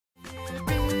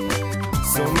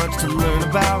So much to learn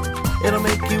about, it'll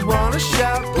make you want to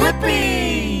shout,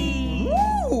 Blippi!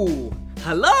 Ooh,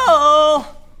 hello!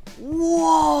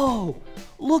 Whoa!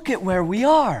 Look at where we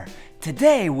are.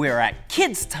 Today we're at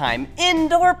Kids Time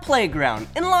Indoor Playground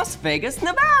in Las Vegas,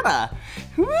 Nevada.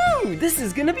 Woo! This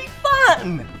is gonna be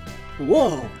fun!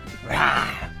 Whoa!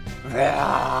 I'm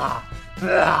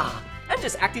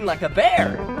just acting like a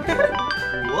bear.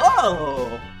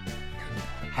 Whoa!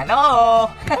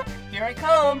 Hello! Here I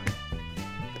come.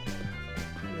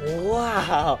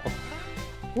 Wow!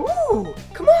 Woo!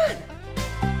 Come on!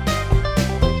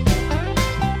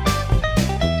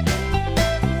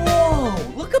 Whoa!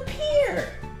 Look up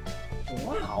here!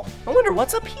 Wow! I wonder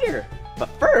what's up here. But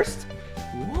first,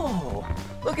 whoa!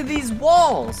 Look at these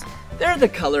walls. They're the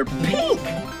color pink.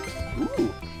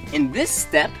 Ooh! And this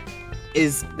step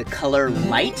is the color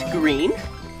light green,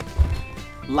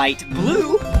 light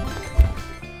blue,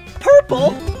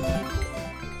 purple,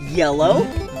 yellow,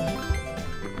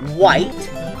 white,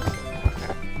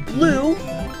 blue,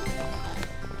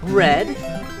 red,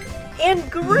 and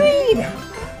green.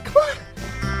 Come on.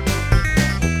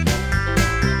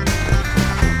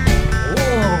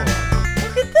 Whoa,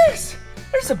 look at this.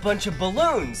 There's a bunch of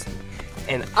balloons.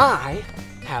 And I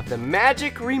have the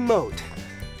magic remote.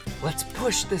 Let's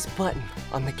push this button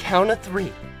on the count of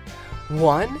 3.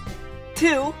 1, 2,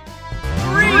 3.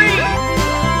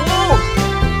 Whoa!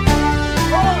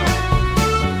 Whoa!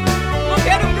 Look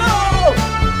at him go!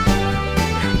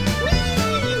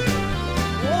 Whee!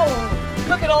 Whoa!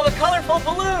 Look at all the colorful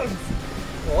balloons.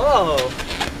 Whoa!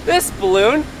 This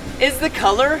balloon is the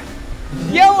color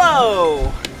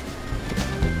yellow.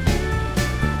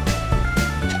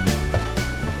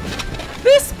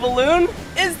 This balloon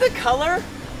is the color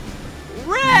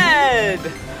red.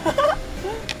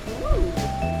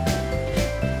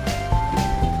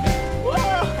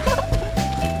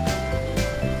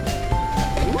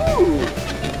 Ooh.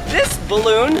 This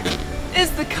balloon is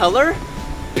the color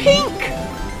pink.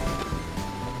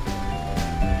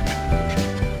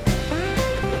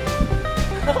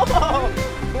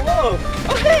 Whoa.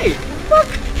 Oh, hey, look.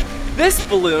 This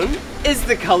balloon is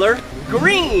the color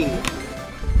green.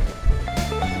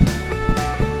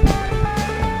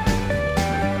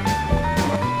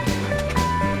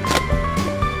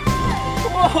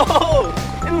 Whoa!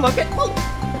 And look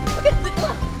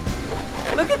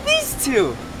at these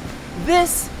two.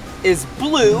 This is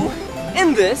blue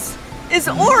and this is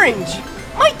orange.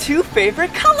 My 2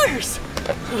 favorite colors.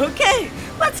 Okay,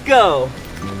 let's go.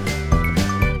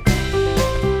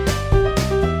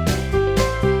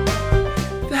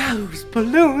 Those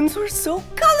balloons were so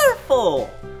colorful.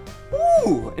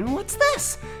 Ooh, and what's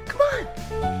this? Come on.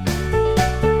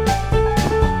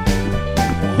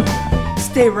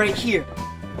 Stay right here.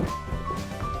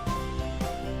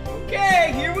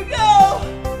 Okay, here we go!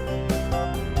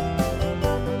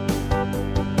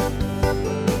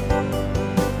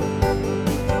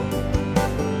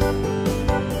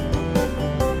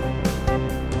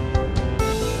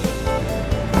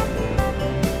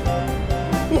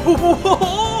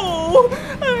 Whoa!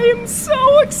 I am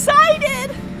so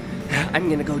excited! I'm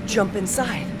gonna go jump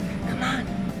inside. Come on.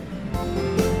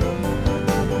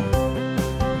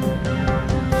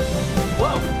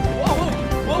 Whoa! Whoa!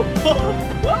 Whoa!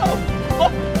 Whoa!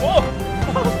 Whoa! Whoa!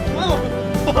 Whoa!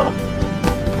 Whoa!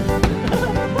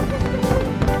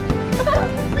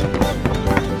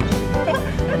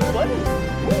 That's funny.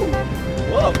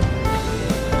 Whoa!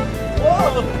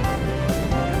 Whoa!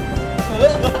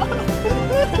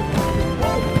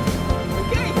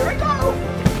 Okay, here I go.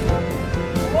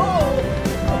 Whoa!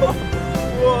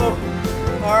 Whoa!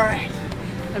 All right,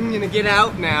 I'm gonna get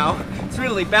out now. It's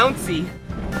really bouncy.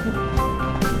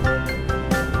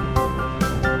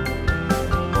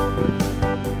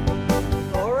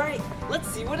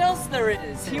 What else there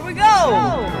is? Here we go!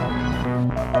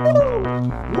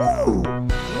 Ooh.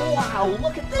 Wow,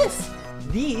 look at this!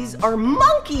 These are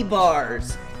monkey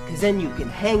bars! Because then you can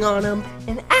hang on them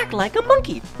and act like a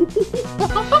monkey.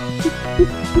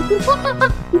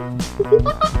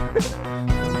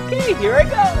 Okay, here I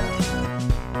go!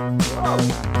 Whoa.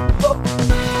 Whoa.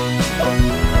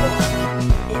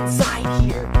 Inside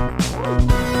here.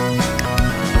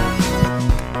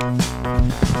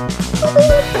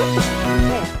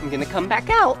 I'm gonna come back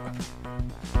out.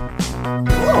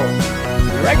 Whoa,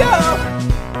 here I go.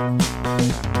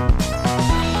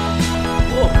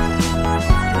 Whoa,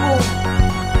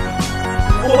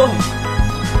 whoa,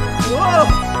 whoa, whoa.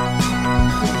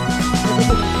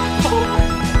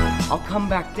 I'll come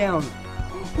back down.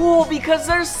 Whoa, because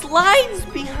there's slides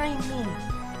behind me.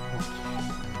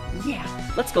 Okay. Yeah,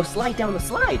 let's go slide down the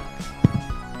slide.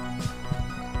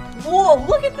 Whoa,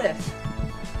 look at this.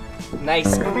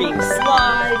 Nice green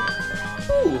slide.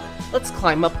 Ooh, let's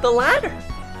climb up the ladder.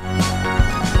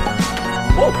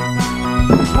 Whoa.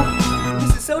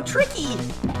 This is so tricky.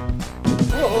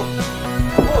 Whoa.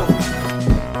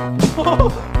 Whoa. Whoa.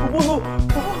 Whoa.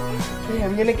 Okay,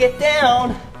 I'm gonna get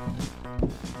down.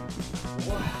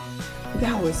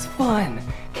 That was fun.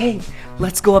 Okay,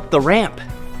 let's go up the ramp.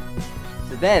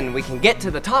 So then we can get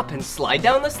to the top and slide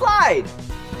down the slide.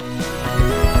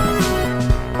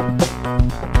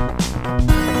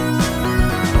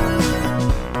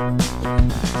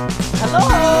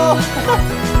 Hello!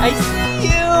 I see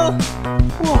you!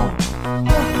 Whoa!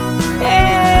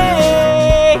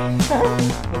 Hey!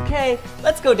 Okay,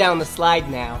 let's go down the slide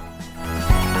now.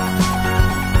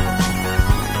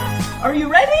 Are you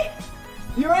ready?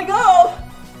 Here I go!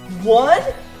 1,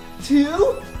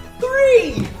 2,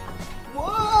 3!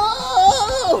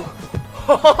 Whoa!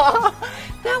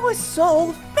 That was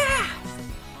so fast!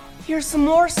 Here's some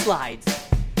more slides.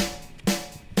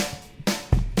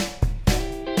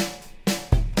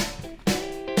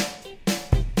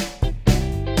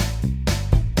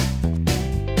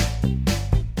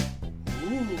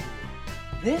 Ooh,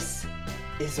 this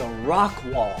is a rock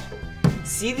wall.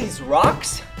 See these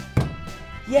rocks?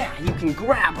 Yeah, you can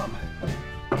grab them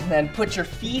and then put your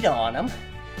feet on them,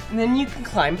 and then you can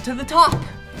climb to the top.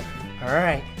 All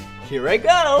right, here I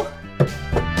go.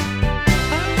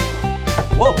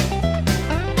 Whoa.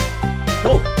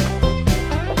 Whoa.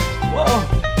 Whoa.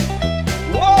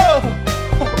 Whoa.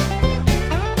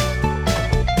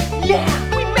 Yeah,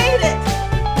 we made it.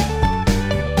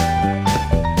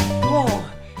 Whoa.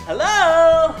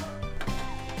 Hello.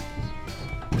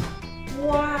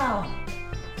 Wow.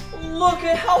 Look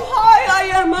at how high I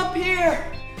am up here!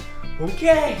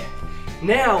 Okay,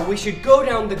 now we should go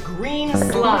down the green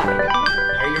slide.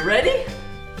 Are you ready?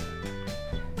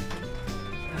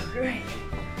 Great.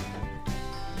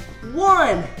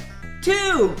 1,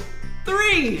 2,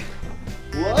 3.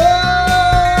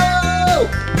 Whoa!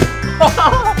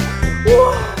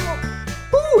 Whoa!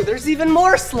 Ooh, there's even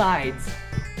more slides.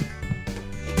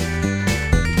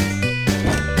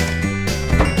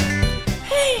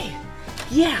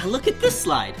 Yeah, look at this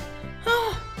slide.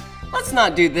 Let's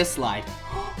not do this slide.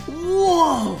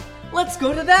 Whoa! Let's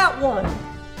go to that one.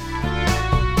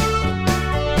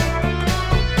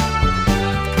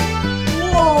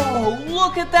 Whoa!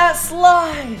 Look at that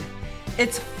slide.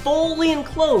 It's fully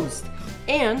enclosed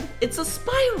and it's a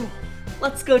spiral.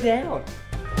 Let's go down.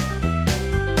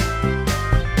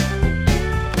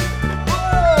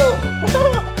 Whoa!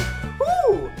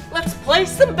 Woo! Let's play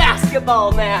some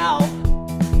basketball now.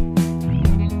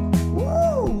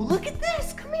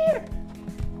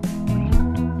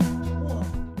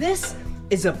 This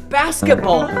is a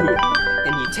basketball hoop,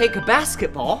 and you take a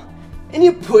basketball and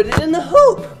you put it in the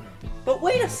hoop. But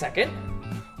wait a second,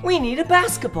 we need a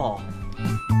basketball.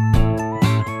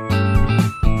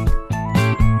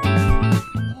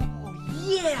 Oh,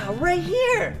 yeah, right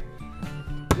here.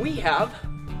 We have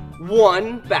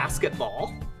 1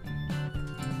 basketball.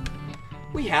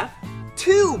 We have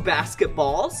 2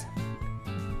 basketballs.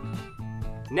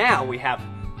 Now we have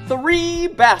 3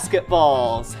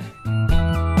 basketballs.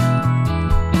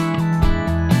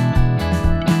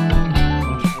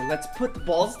 Let's put the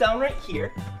balls down right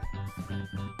here.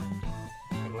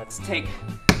 And let's take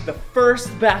the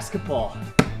first basketball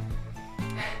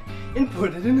and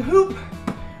put it in the hoop.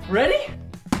 Ready?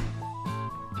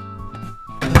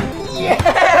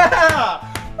 Yeah!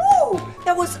 Woo!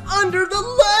 That was under the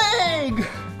leg!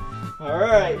 All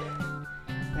right.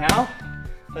 Now,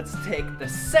 let's take the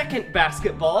second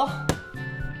basketball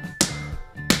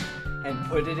and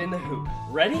put it in the hoop.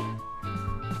 Ready?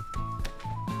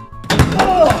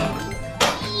 Oh,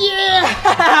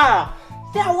 yeah!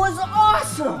 That was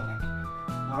awesome!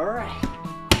 All right.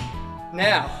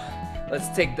 Now, let's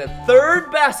take the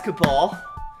third basketball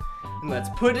and let's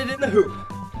put it in the hoop.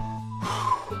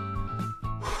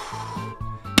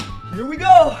 Here we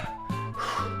go!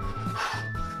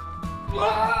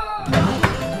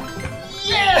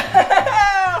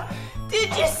 Yeah! Did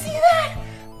you see that?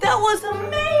 That was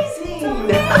amazing!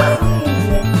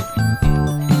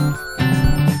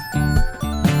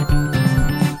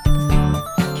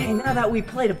 Okay, now that we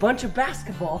played a bunch of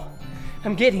basketball,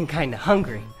 I'm getting kind of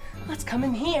hungry. Let's come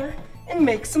in here and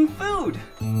make some food.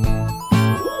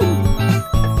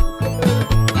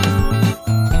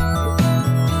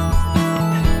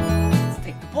 Let's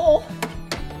take the bowl.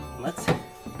 Let's,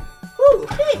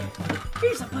 hey,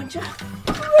 here's a bunch of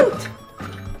fruit.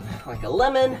 Like a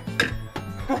lemon.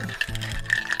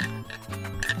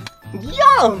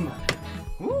 Yum!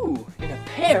 Ooh, and a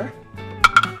pear.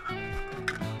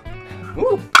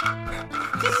 Ooh.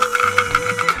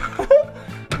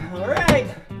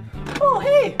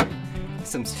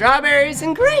 some strawberries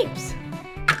and grapes.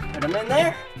 Put them in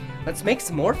there. Let's make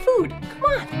some more food. Come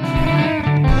on.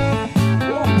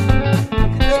 Whoa,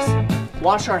 look at this.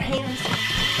 Wash our hands.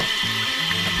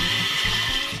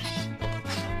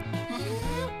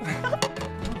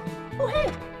 Oh,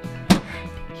 hey.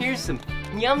 Here's some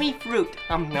yummy fruit.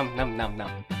 Nom, nom, nom, nom,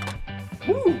 nom.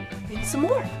 Ooh, and some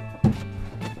more.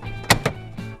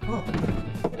 Whoa.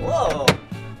 Whoa.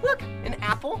 Look, an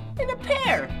apple and a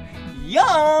pear.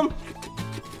 Yum!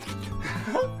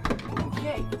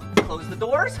 Okay, close the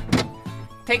doors.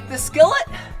 Take the skillet.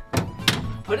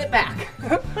 Put it back.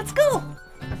 Let's go.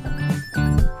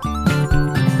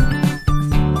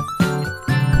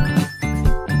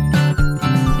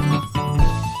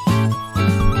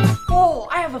 Oh,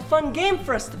 I have a fun game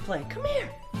for us to play. Come here.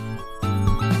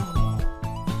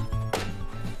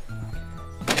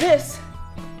 This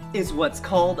is what's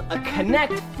called a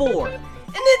Connect 4, and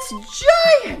it's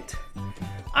giant!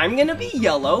 I'm gonna be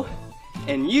yellow,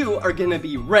 and you are gonna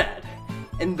be red.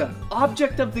 And the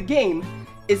object of the game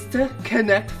is to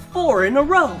connect 4 in a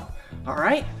row. All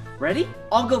right, ready?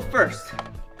 I'll go first.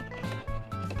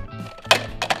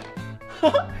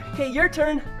 Okay, your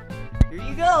turn. Here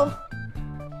you go.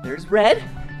 There's red.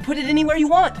 Put it anywhere you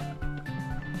want.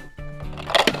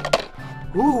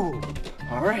 Ooh,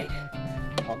 all right.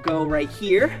 I'll go right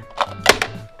here.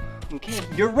 Okay,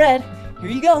 you're red. Here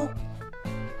you go.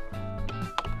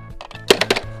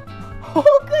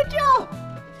 Oh, good job.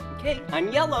 Okay,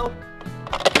 I'm yellow.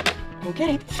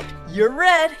 Okay, you're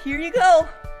red. Here you go.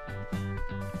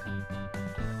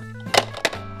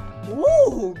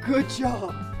 Ooh, good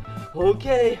job.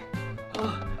 Okay,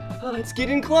 it's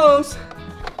getting close.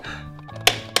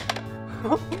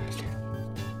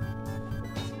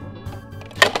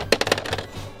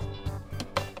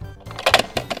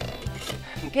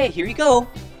 Okay, here you go.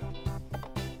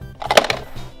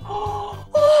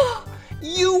 Oh,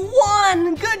 you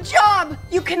won! Good job!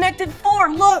 You connected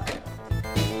 4, look!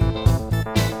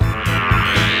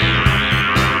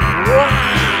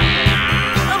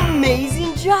 Wow!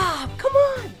 Amazing job! Come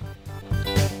on!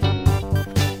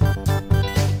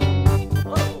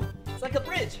 Whoa! It's like a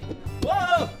bridge!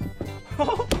 Whoa!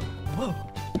 Whoa!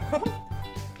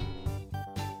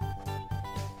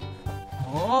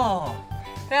 Oh!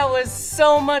 That was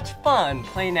so much fun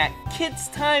playing at Kids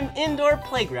Time Indoor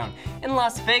Playground in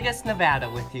Las Vegas, Nevada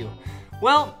with you.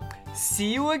 Well,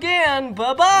 see you again.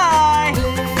 Bye-bye.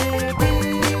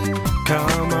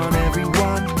 Come on,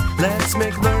 everyone. Let's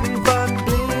make